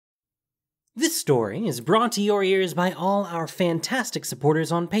This story is brought to your ears by all our fantastic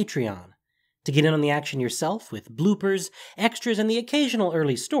supporters on Patreon. To get in on the action yourself with bloopers, extras, and the occasional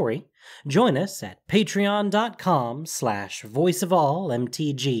early story, join us at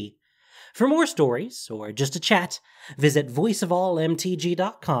patreon.com/voiceofallmtg. For more stories, or just a chat, visit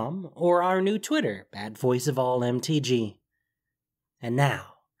voiceofallmtg.com or our new Twitter at voiceofallmtg. And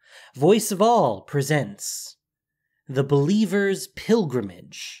now, Voice of All presents The Believer's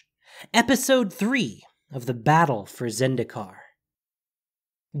Pilgrimage, Episode 3 of the Battle for Zendikar.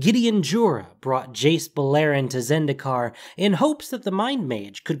 Gideon brought Jace Beleren to Zendikar in hopes that the Mind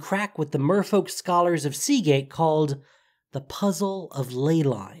Mage could crack what the merfolk scholars of Seagate called the Puzzle of Ley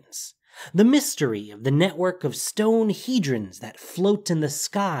Lines, the mystery of the network of stone hedrons that float in the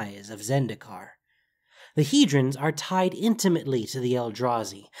skies of Zendikar. The hedrons are tied intimately to the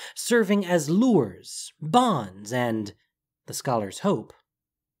Eldrazi, serving as lures, bonds, and, the scholars hope,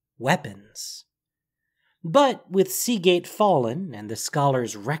 weapons. But with Seagate fallen and the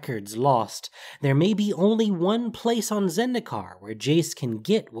scholars' records lost, there may be only one place on Zendikar where Jace can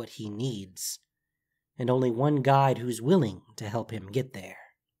get what he needs, and only one guide who's willing to help him get there.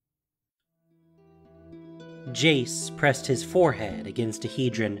 Jace pressed his forehead against a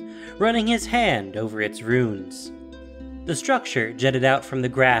hedron, running his hand over its runes. The structure jutted out from the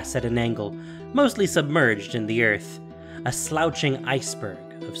grass at an angle, mostly submerged in the earth, a slouching iceberg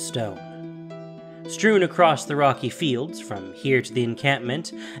of stone. Strewn across the rocky fields, from here to the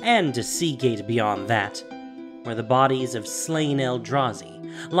encampment, and to Seagate beyond that, were the bodies of slain Eldrazi,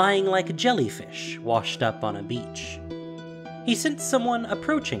 lying like jellyfish washed up on a beach. He sensed someone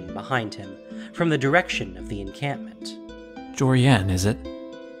approaching behind him, from the direction of the encampment. Jori, is it?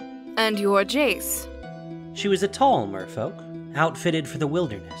 And you're Jace. She was a tall merfolk, outfitted for the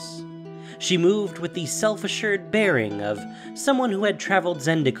wilderness. She moved with the self-assured bearing of someone who had traveled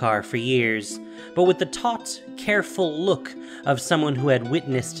Zendikar for years, but with the taut, careful look of someone who had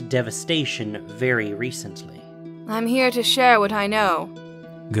witnessed devastation very recently. I'm here to share what I know.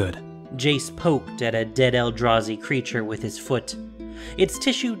 Good. Jace poked at a dead Eldrazi creature with his foot, its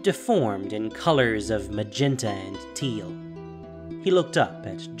tissue deformed in colors of magenta and teal. He looked up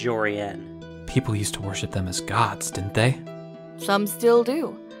at Jori. People used to worship them as gods, didn't they? Some still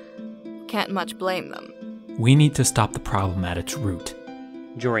do. Can't much blame them. We need to stop the problem at its root.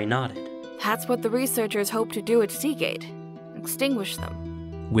 Jori nodded. That's what the researchers hope to do at Seagate. Extinguish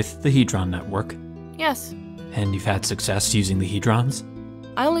them. With the Hedron network? Yes. And you've had success using the Hedrons?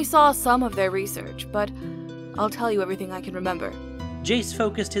 I only saw some of their research, but I'll tell you everything I can remember. Jace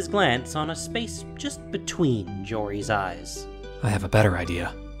focused his glance on a space just between Jori's eyes. I have a better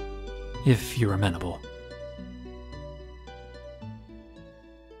idea. If you're amenable.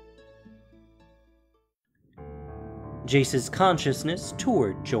 Jace's consciousness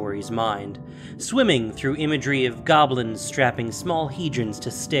toured Jori's mind, swimming through imagery of goblins strapping small hedrons to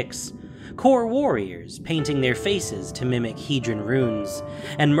sticks, core warriors painting their faces to mimic hedron runes,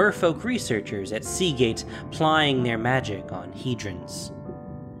 and merfolk researchers at Seagate plying their magic on hedrons.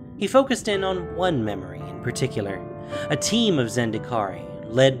 He focused in on one memory in particular, a team of Zendikari,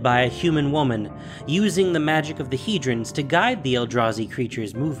 led by a human woman, using the magic of the hedrons to guide the Eldrazi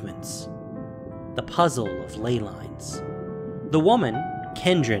creature's movements. The puzzle of ley lines. The woman,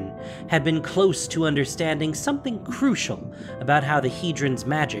 Kendrin, had been close to understanding something crucial about how the hedron's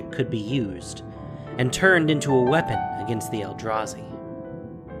magic could be used, and turned into a weapon against the Eldrazi.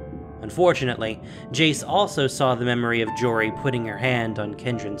 Unfortunately, Jace also saw the memory of Jori putting her hand on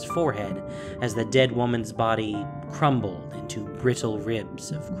Kendrin's forehead as the dead woman's body crumbled into brittle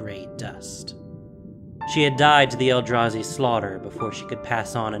ribs of gray dust. She had died to the Eldrazi slaughter before she could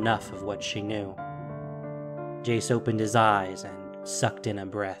pass on enough of what she knew. Jace opened his eyes and sucked in a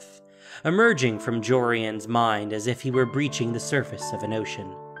breath, emerging from Jori's mind as if he were breaching the surface of an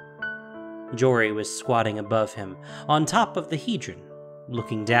ocean. Jori was squatting above him, on top of the hedron,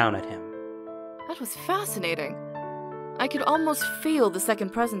 looking down at him. That was fascinating. I could almost feel the second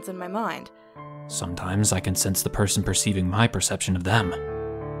presence in my mind. Sometimes I can sense the person perceiving my perception of them.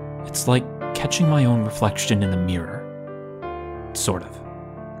 It's like catching my own reflection in the mirror. Sort of.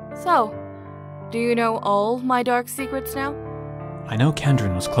 So, do you know all my dark secrets now? I know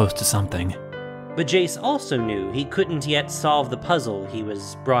Kendrin was close to something. But Jace also knew he couldn't yet solve the puzzle he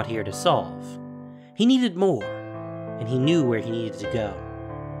was brought here to solve. He needed more, and he knew where he needed to go.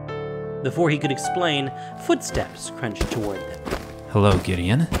 Before he could explain, footsteps crunched toward them. Hello,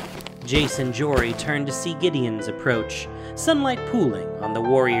 Gideon. Jace and Jori turned to see Gideon's approach, sunlight pooling on the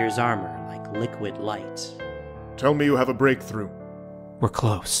warrior's armor like liquid light. Tell me you have a breakthrough. We're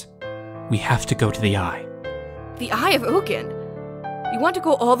close. We have to go to the Eye. The Eye of Ugin? You want to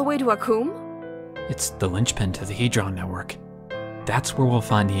go all the way to Akum? It's the linchpin to the Hedron network. That's where we'll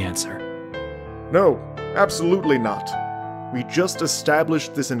find the answer. No, absolutely not. We just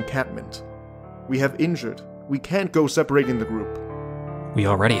established this encampment. We have injured. We can't go separating the group. We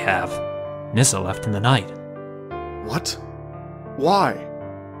already have. Nissa left in the night. What? Why?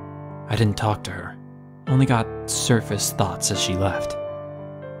 I didn't talk to her. Only got surface thoughts as she left.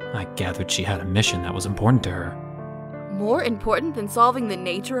 I gathered she had a mission that was important to her. More important than solving the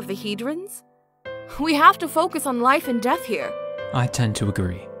nature of the Hedrons? We have to focus on life and death here. I tend to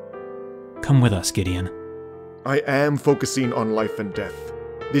agree. Come with us, Gideon. I am focusing on life and death.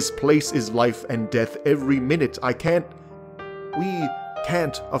 This place is life and death every minute. We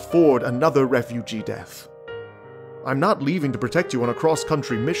can't afford another refugee death. I'm not leaving to protect you on a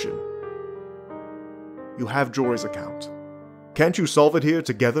cross-country mission. You have Jori's account. Can't you solve it here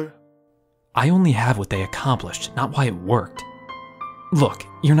together? I only have what they accomplished, not why it worked. Look,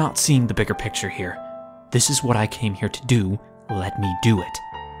 you're not seeing the bigger picture here. This is what I came here to do. Let me do it.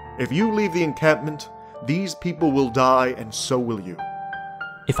 If you leave the encampment, these people will die, and so will you.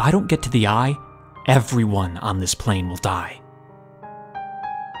 If I don't get to the eye, everyone on this plane will die.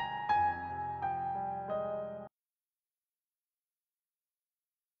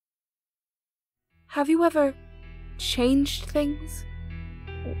 Have you ever changed things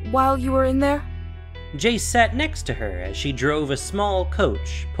while you were in there? Jace sat next to her as she drove a small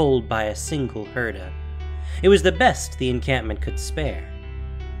coach pulled by a single herda. It was the best the encampment could spare.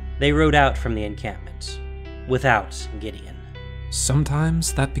 They rode out from the encampment, without Gideon.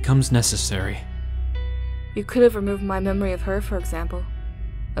 Sometimes that becomes necessary. You could have removed my memory of her, for example.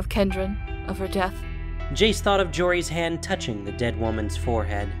 Of Kendron, of her death. Jace thought of Jori's hand touching the dead woman's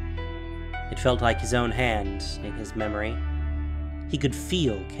forehead. It felt like his own hand in his memory. He could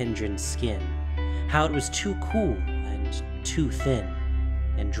feel Kendron's skin, how it was too cool and too thin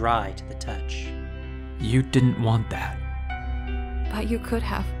and dry to the touch. You didn't want that. But you could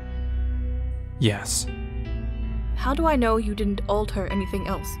have. Yes. How do I know you didn't alter anything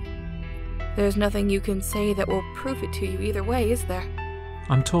else? There's nothing you can say that will prove it to you either way, is there?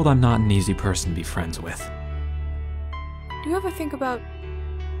 I'm told I'm not an easy person to be friends with. Do you ever think about,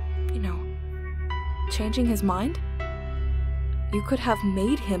 changing his mind? You could have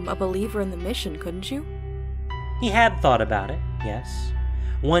made him a believer in the mission, couldn't you? He had thought about it, yes.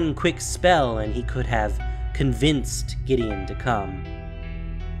 One quick spell and he could have convinced Gideon to come.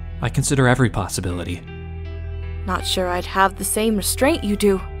 I consider every possibility. Not sure I'd have the same restraint you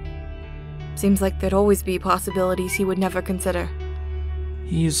do. Seems like there'd always be possibilities he would never consider.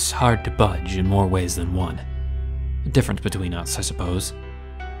 He's hard to budge in more ways than one. A difference between us, I suppose.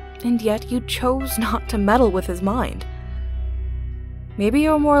 And yet you chose not to meddle with his mind. Maybe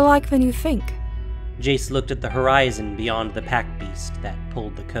you're more alike than you think. Jace looked at the horizon beyond the pack beast that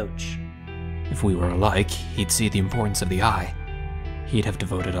pulled the coach. If we were alike, he'd see the importance of the eye. He'd have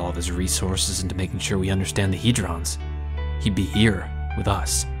devoted all of his resources into making sure we understand the Hedrons. He'd be here, with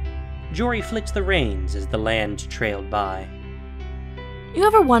us. Jori flicked the reins as the land trailed by. You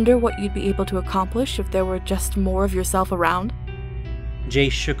ever wonder what you'd be able to accomplish if there were just more of yourself around?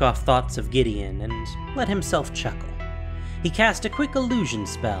 Jace shook off thoughts of Gideon and let himself chuckle. He cast a quick illusion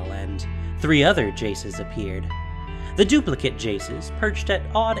spell, and 3 other Jaces appeared. The duplicate Jaces perched at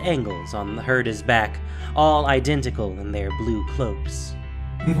odd angles on the herda's back, all identical in their blue cloaks.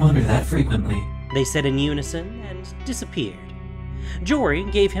 We wonder that frequently, they said in unison and disappeared. Jori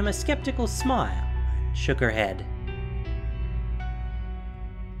gave him a skeptical smile and shook her head.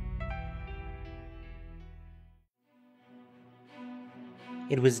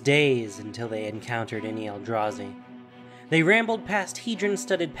 It was days until they encountered any Eldrazi. They rambled past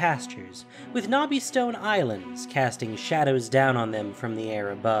hedron-studded pastures, with knobby stone islands casting shadows down on them from the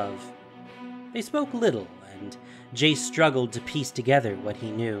air above. They spoke little, and Jace struggled to piece together what he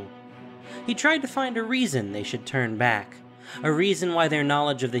knew. He tried to find a reason they should turn back, a reason why their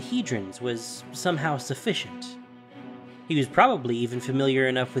knowledge of the Hedrons was somehow sufficient. He was probably even familiar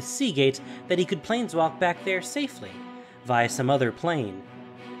enough with Seagate that he could planeswalk back there safely, via some other plane,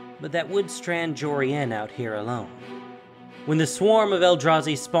 but that would strand Jori in out here alone. When the swarm of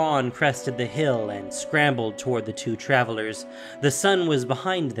Eldrazi spawn crested the hill and scrambled toward the 2 travelers, the sun was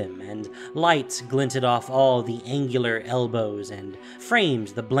behind them, and light glinted off all the angular elbows and framed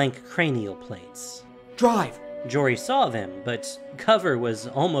the blank cranial plates. Drive! Jori saw them, but cover was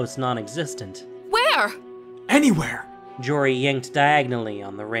almost non-existent. Where? Anywhere! Jori yanked diagonally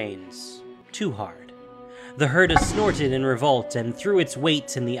on the reins. Too hard. The herda snorted in revolt and threw its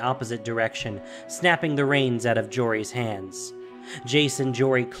weight in the opposite direction, snapping the reins out of Jori's hands. Jace and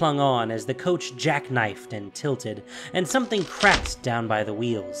Jori clung on as the coach jackknifed and tilted, and something cracked down by the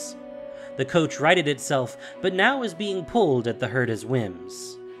wheels. The coach righted itself, but now was being pulled at the herda's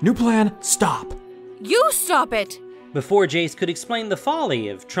whims. New plan, stop! You stop it! Before Jace could explain the folly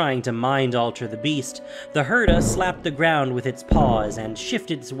of trying to mind-alter the beast, the herda slapped the ground with its paws and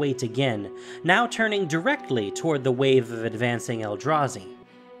shifted its weight again, now turning directly toward the wave of advancing Eldrazi.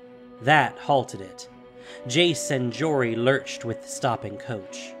 That halted it. Jace and Jori lurched with the stopping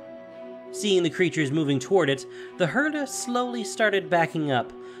coach. Seeing the creatures moving toward it, the herda slowly started backing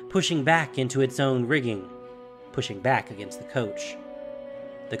up, pushing back into its own rigging, pushing back against the coach.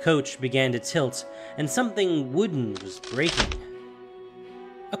 The coach began to tilt, and something wooden was breaking.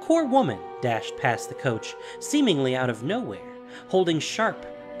 A core woman dashed past the coach, seemingly out of nowhere, holding sharp,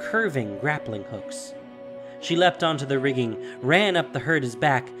 curving grappling hooks. She leapt onto the rigging, ran up the herda's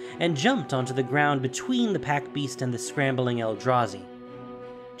back, and jumped onto the ground between the pack beast and the scrambling Eldrazi.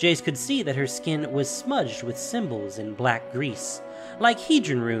 Jace could see that her skin was smudged with symbols in black grease, like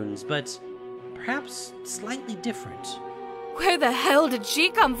Hedron runes, but perhaps slightly different. Where the hell did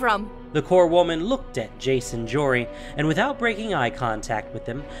she come from? The core woman looked at Jace and Jori, and without breaking eye contact with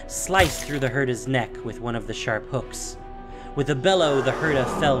them, sliced through the herda's neck with one of the sharp hooks. With a bellow, the herda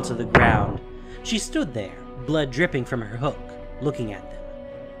fell to the ground. She stood there, blood dripping from her hook, looking at them.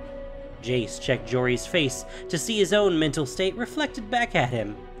 Jace checked Jori's face to see his own mental state reflected back at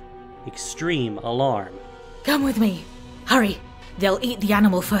him. Extreme alarm. Come with me. Hurry. They'll eat the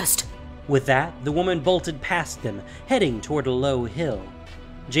animal first. With that, the woman bolted past them, heading toward a low hill.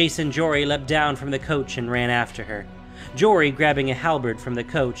 Jace and Jori leapt down from the coach and ran after her. Jori grabbing a halberd from the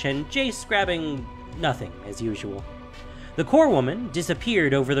coach, and Jace grabbing nothing, as usual. The core woman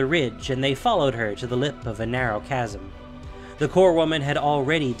disappeared over the ridge, and they followed her to the lip of a narrow chasm. The core woman had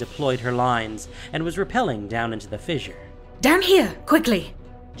already deployed her lines, and was rappelling down into the fissure. Down here, quickly!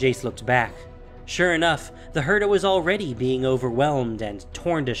 Jace looked back. Sure enough, the herda was already being overwhelmed and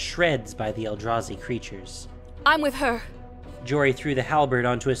torn to shreds by the Eldrazi creatures. I'm with her. Jori threw the halberd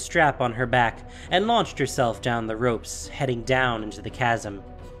onto a strap on her back and launched herself down the ropes, heading down into the chasm.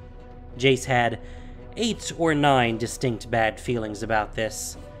 Jace had 8 or 9 distinct bad feelings about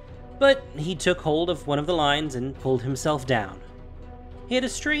this, but he took hold of one of the lines and pulled himself down. He had a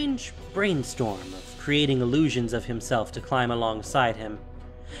strange brainstorm of creating illusions of himself to climb alongside him.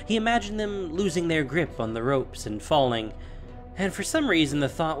 He imagined them losing their grip on the ropes and falling, and for some reason the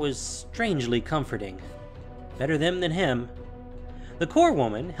thought was strangely comforting. Better them than him. The core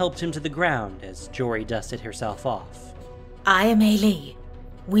woman helped him to the ground as Jori dusted herself off. I am Ailey.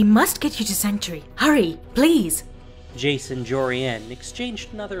 We must get you to Sanctuary. Hurry, please. Jace and Jorian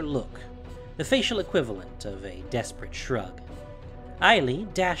exchanged another look, the facial equivalent of a desperate shrug.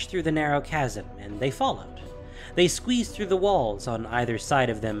 Ailey dashed through the narrow chasm, and they followed. They squeezed through the walls on either side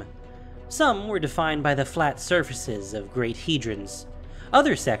of them. Some were defined by the flat surfaces of great hedrons,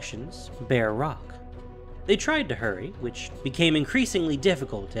 other sections bare rock. They tried to hurry, which became increasingly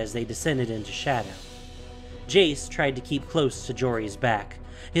difficult as they descended into shadow. Jace tried to keep close to Jori's back,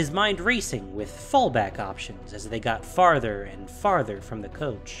 his mind racing with fallback options as they got farther and farther from the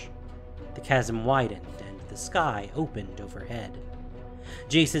coach. The chasm widened, and the sky opened overhead.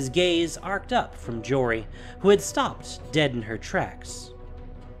 Jace's gaze arced up from Jori, who had stopped dead in her tracks,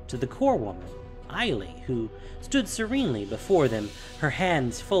 to the core woman, Ailey, who stood serenely before them, her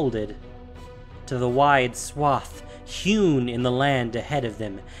hands folded, to the wide swath hewn in the land ahead of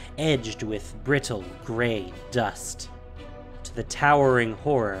them, edged with brittle gray dust, to the towering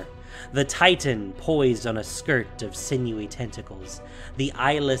horror, the titan poised on a skirt of sinewy tentacles, the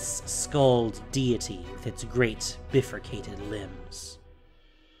eyeless, skulled deity with its great bifurcated limbs.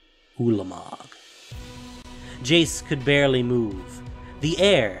 Ulamog. Jace could barely move. The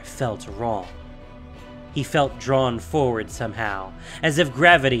air felt wrong. He felt drawn forward somehow, as if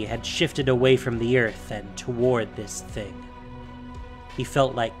gravity had shifted away from the earth and toward this thing. He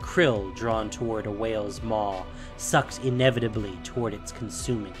felt like krill drawn toward a whale's maw, sucked inevitably toward its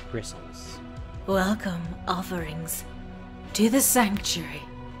consuming bristles. Welcome, offerings, to the Sanctuary.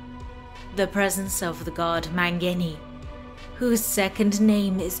 The presence of the god Mangeni, whose second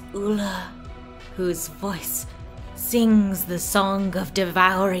name is Ula, whose voice sings the song of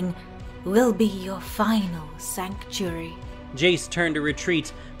devouring, will be your final sanctuary. Jace turned to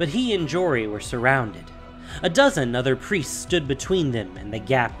retreat, but he and Jori were surrounded. A dozen other priests stood between them and the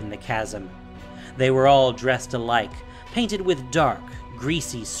gap in the chasm. They were all dressed alike, painted with dark,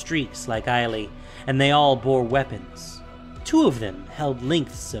 greasy streaks like Ailey, and they all bore weapons. 2 of them held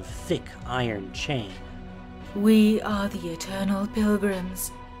lengths of thick iron chain. We are the eternal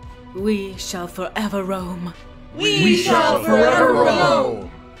pilgrims. We shall forever roam. We shall forever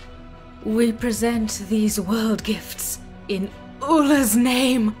know! We present these world gifts in Ula's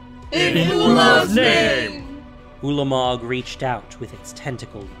name. In Ula's name! Ulamog reached out with its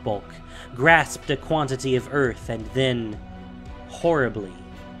tentacled bulk, grasped a quantity of earth, and then, horribly,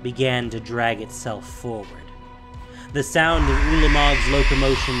 began to drag itself forward. The sound of Ulamog's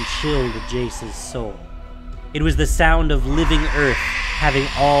locomotion chilled Jace's soul. It was the sound of living earth having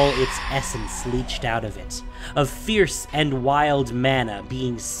all its essence leached out of it, of fierce and wild mana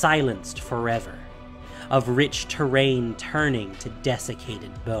being silenced forever, of rich terrain turning to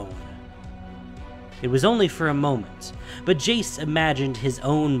desiccated bone. It was only for a moment, but Jace imagined his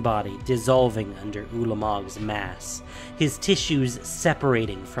own body dissolving under Ulamog's mass, his tissues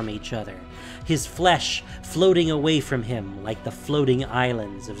separating from each other, his flesh floating away from him like the floating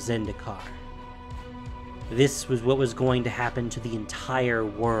islands of Zendikar. This was what was going to happen to the entire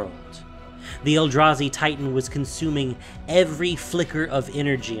world. The Eldrazi Titan was consuming every flicker of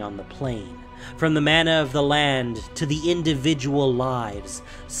energy on the plane, from the mana of the land to the individual lives,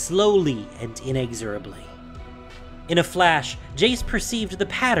 slowly and inexorably. In a flash, Jace perceived the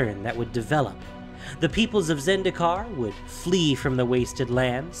pattern that would develop. The peoples of Zendikar would flee from the wasted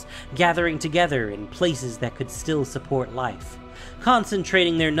lands, gathering together in places that could still support life,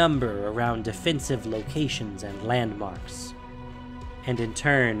 concentrating their number around defensive locations and landmarks. And in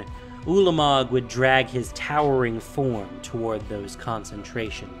turn, Ulamog would drag his towering form toward those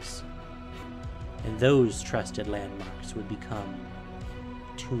concentrations. And those trusted landmarks would become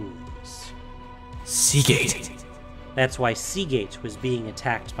tombs. Seagate! That's why Seagate was being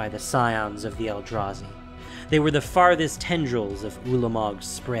attacked by the scions of the Eldrazi. They were the farthest tendrils of Ulamog's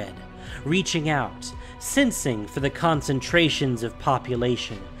spread, reaching out, sensing for the concentrations of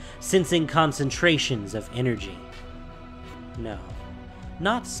population, sensing concentrations of energy. No,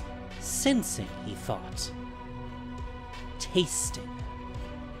 not sensing, he thought. Tasting.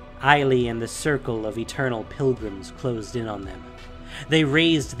 Eiley and the circle of eternal pilgrims closed in on them. They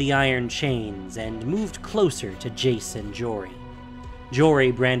raised the iron chains and moved closer to Jace and Jori.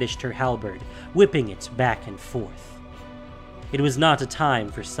 Jori brandished her halberd, whipping it back and forth. It was not a time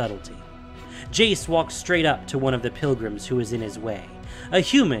for subtlety. Jace walked straight up to one of the pilgrims who was in his way, a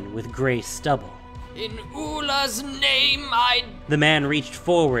human with gray stubble. In Ula's name, The man reached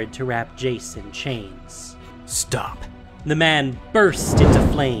forward to wrap Jace in chains. Stop. The man burst into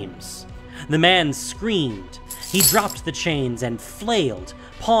flames. The man screamed. He dropped the chains and flailed,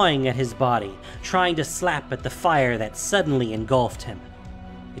 pawing at his body, trying to slap at the fire that suddenly engulfed him.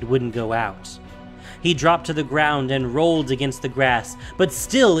 It wouldn't go out. He dropped to the ground and rolled against the grass, but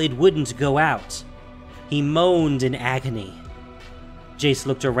still it wouldn't go out. He moaned in agony. Jace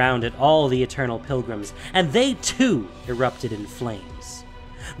looked around at all the eternal pilgrims, and they too erupted in flames.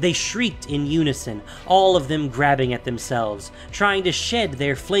 They shrieked in unison, all of them grabbing at themselves, trying to shed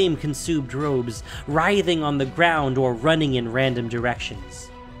their flame-consumed robes, writhing on the ground or running in random directions.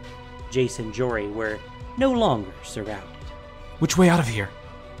 Jace and Jori were no longer surrounded. Which way out of here?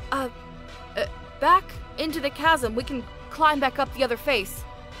 Back into the chasm. We can climb back up the other face.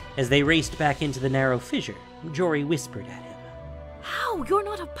 As they raced back into the narrow fissure, Jori whispered at him. How? You're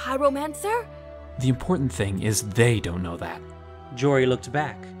not a pyromancer? The important thing is they don't know that. Jori looked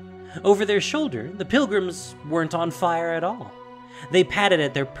back. Over their shoulder, the pilgrims weren't on fire at all. They patted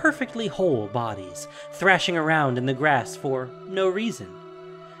at their perfectly whole bodies, thrashing around in the grass for no reason.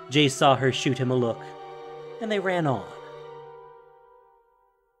 Jace saw her shoot him a look, and they ran on.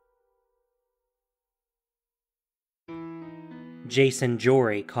 Jace and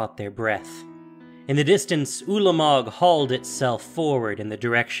Jori caught their breath. In the distance, Ulamog hauled itself forward in the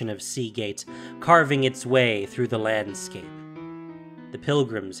direction of Seagate, carving its way through the landscape. The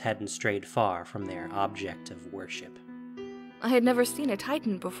pilgrims hadn't strayed far from their object of worship. I had never seen a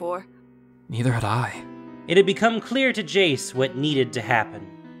Titan before. Neither had I. It had become clear to Jace what needed to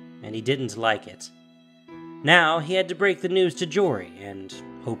happen, and he didn't like it. Now he had to break the news to Jori and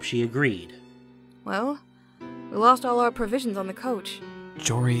hope she agreed. Well, we lost all our provisions on the coach.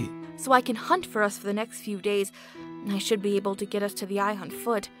 Jori... So I can hunt for us for the next few days. I should be able to get us to the eye on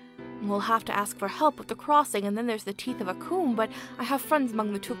foot. We'll have to ask for help with the crossing, and then there's the Teeth of Akum, but I have friends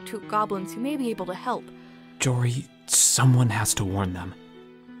among the Tuk-Tuk goblins who may be able to help. Jori, someone has to warn them.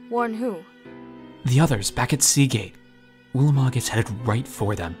 Warn who? The others back at Seagate. Ulamog is headed right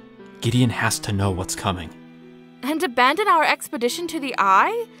for them. Gideon has to know what's coming. And abandon our expedition to the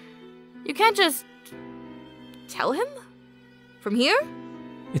Eye? You can't just... tell him? From here?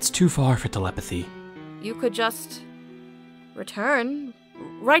 It's too far for telepathy. You could just... return.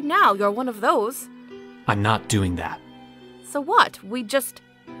 Right now, you're one of those. I'm not doing that. So what? We just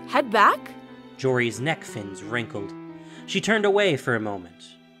head back? Jori's neck fins wrinkled. She turned away for a moment,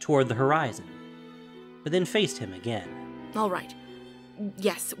 toward the horizon, but then faced him again. All right.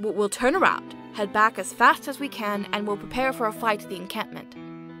 Yes, we'll turn around, head back as fast as we can, and we'll prepare for a fight at the encampment.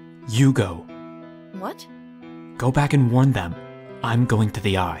 You go. What? Go back and warn them. I'm going to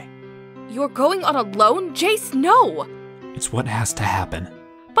the Eye. You're going on alone? Jace, no! It's what has to happen.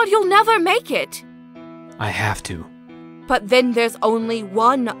 But you'll never make it! I have to. But then there's only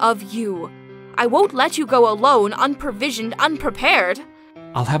one of you. I won't let you go alone, unprovisioned, unprepared.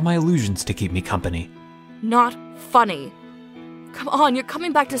 I'll have my illusions to keep me company. Not funny. Come on, you're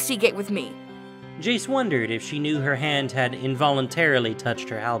coming back to Seagate with me. Jace wondered if she knew her hand had involuntarily touched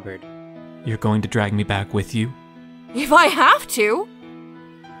her halberd. You're going to drag me back with you? If I have to!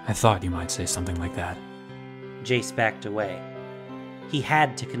 I thought you might say something like that. Jace backed away. He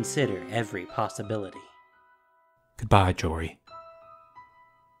had to consider every possibility. Goodbye, Jori.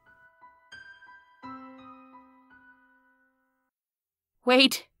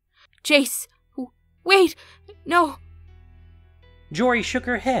 Wait. Jace. Wait. No. Jori shook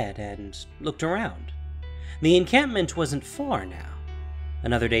her head and looked around. The encampment wasn't far now.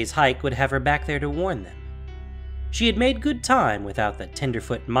 Another day's hike would have her back there to warn them. She had made good time without the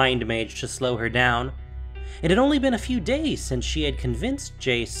tenderfoot mind mage to slow her down. It had only been a few days since she had convinced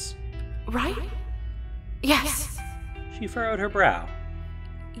Jace. Right? Yes. She furrowed her brow.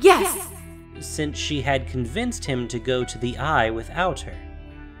 Yes. Since she had convinced him to go to the Eye without her.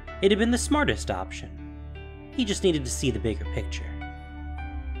 It had been the smartest option. He just needed to see the bigger picture.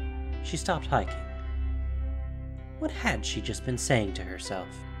 She stopped hiking. What had she just been saying to herself?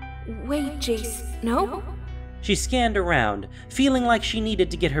 Wait, Jace, no? She scanned around, feeling like she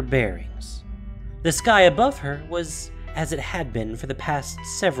needed to get her bearings. The sky above her was as it had been for the past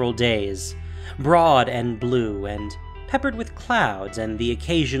several days, broad and blue and peppered with clouds and the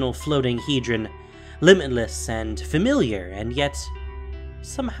occasional floating hedron, limitless and familiar and yet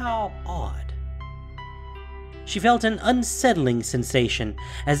somehow odd. She felt an unsettling sensation,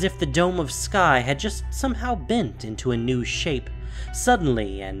 as if the dome of sky had just somehow bent into a new shape,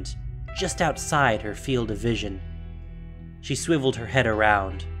 suddenly and just outside her field of vision. She swiveled her head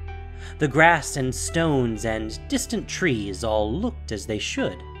around. The grass and stones and distant trees all looked as they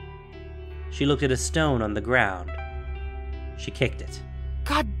should. She looked at a stone on the ground. She kicked it.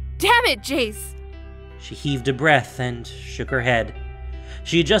 God damn it, Jace! She heaved a breath and shook her head.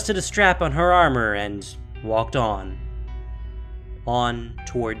 She adjusted a strap on her armor and walked on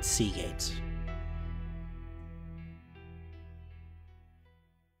toward Seagate.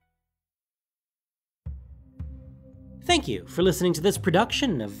 Thank you for listening to this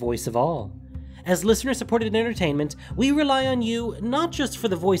production of Voice of All. As listener-supported entertainment, we rely on you not just for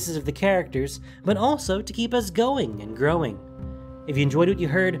the voices of the characters, but also to keep us going and growing. If you enjoyed what you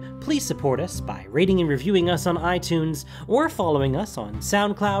heard, please support us by rating and reviewing us on iTunes, or following us on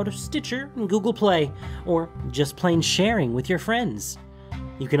SoundCloud, Stitcher, and Google Play, or just plain sharing with your friends.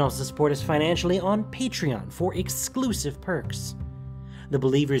 You can also support us financially on Patreon for exclusive perks. The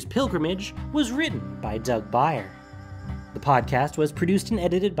Believer's Pilgrimage was written by Doug Beyer. The podcast was produced and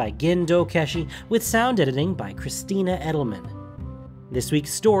edited by Gin Dokeshi, with sound editing by Christina Eddleman. This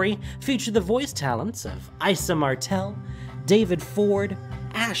week's story featured the voice talents of Isa Martell, David Ford,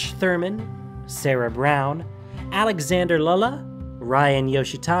 Ash Thurman, Sarah Brown, Alexander Lulla, Ryan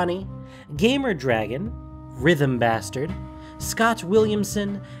Yoshitani, Gamer Dragon, Rhythm Bastard, Scott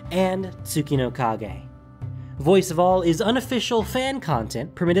Williamson, and Tsukino Kage. Voice of All is unofficial fan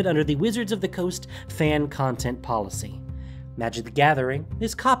content permitted under the Wizards of the Coast fan content policy. Magic the Gathering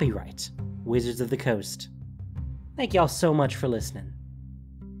is copyright Wizards of the Coast. Thank y'all so much for listening.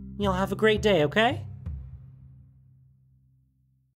 Y'all have a great day, okay?